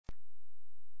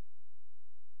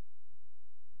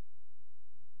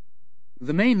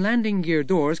The main landing gear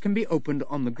doors can be opened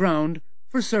on the ground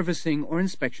for servicing or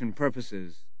inspection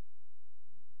purposes.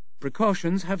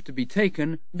 Precautions have to be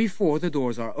taken before the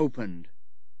doors are opened.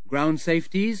 Ground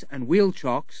safeties and wheel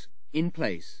chocks in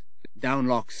place.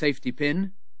 Downlock safety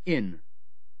pin in.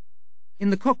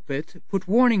 In the cockpit, put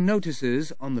warning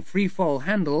notices on the free fall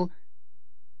handle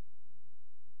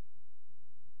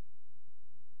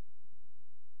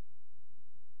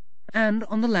and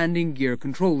on the landing gear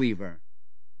control lever.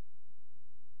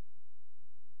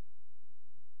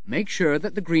 Make sure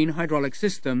that the green hydraulic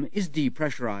system is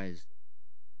depressurized.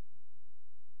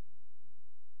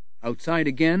 Outside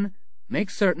again, make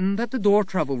certain that the door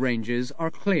travel ranges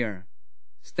are clear.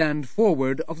 Stand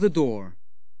forward of the door.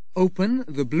 Open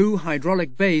the blue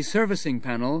hydraulic bay servicing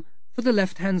panel for the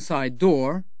left-hand side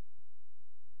door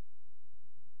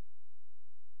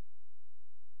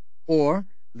or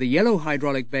the yellow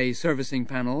hydraulic bay servicing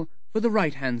panel for the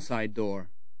right-hand side door.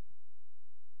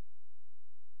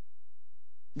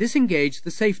 Disengage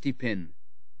the safety pin.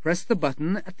 Press the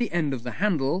button at the end of the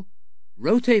handle.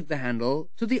 Rotate the handle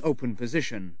to the open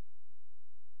position.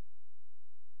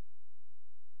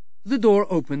 The door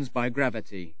opens by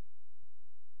gravity.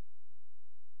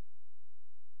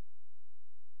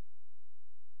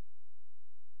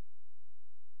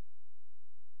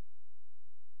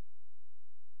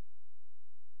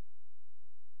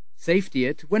 Safety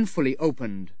it when fully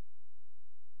opened.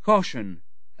 Caution!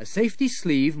 A safety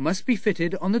sleeve must be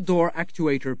fitted on the door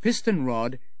actuator piston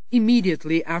rod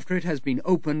immediately after it has been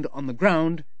opened on the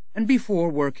ground and before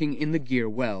working in the gear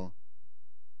well.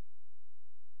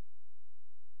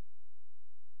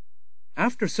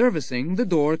 After servicing, the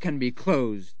door can be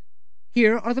closed.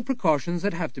 Here are the precautions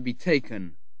that have to be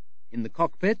taken. In the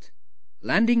cockpit,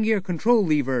 landing gear control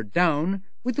lever down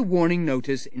with the warning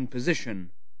notice in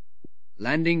position.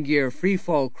 Landing gear free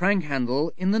fall crank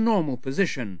handle in the normal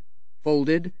position,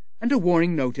 folded and a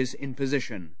warning notice in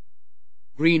position.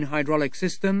 Green hydraulic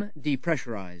system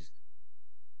depressurized.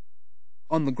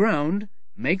 On the ground,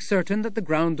 make certain that the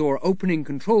ground door opening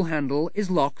control handle is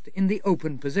locked in the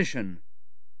open position.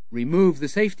 Remove the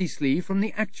safety sleeve from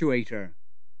the actuator.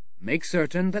 Make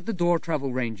certain that the door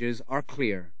travel ranges are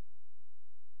clear.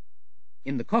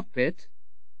 In the cockpit,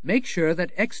 make sure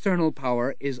that external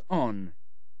power is on.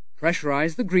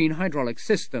 Pressurize the green hydraulic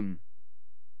system.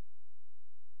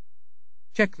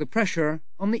 Check the pressure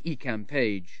on the ECAM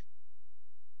page.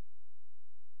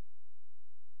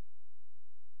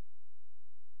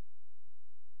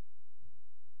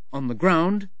 On the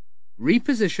ground,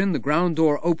 reposition the ground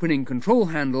door opening control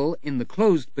handle in the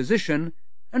closed position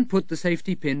and put the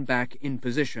safety pin back in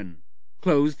position.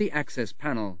 Close the access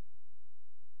panel.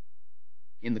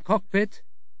 In the cockpit,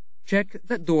 check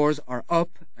that doors are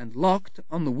up and locked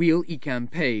on the wheel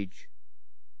ECAM page.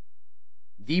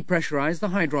 Depressurize the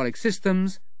hydraulic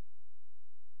systems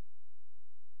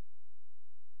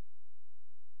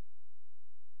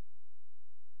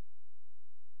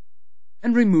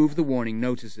and remove the warning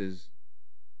notices.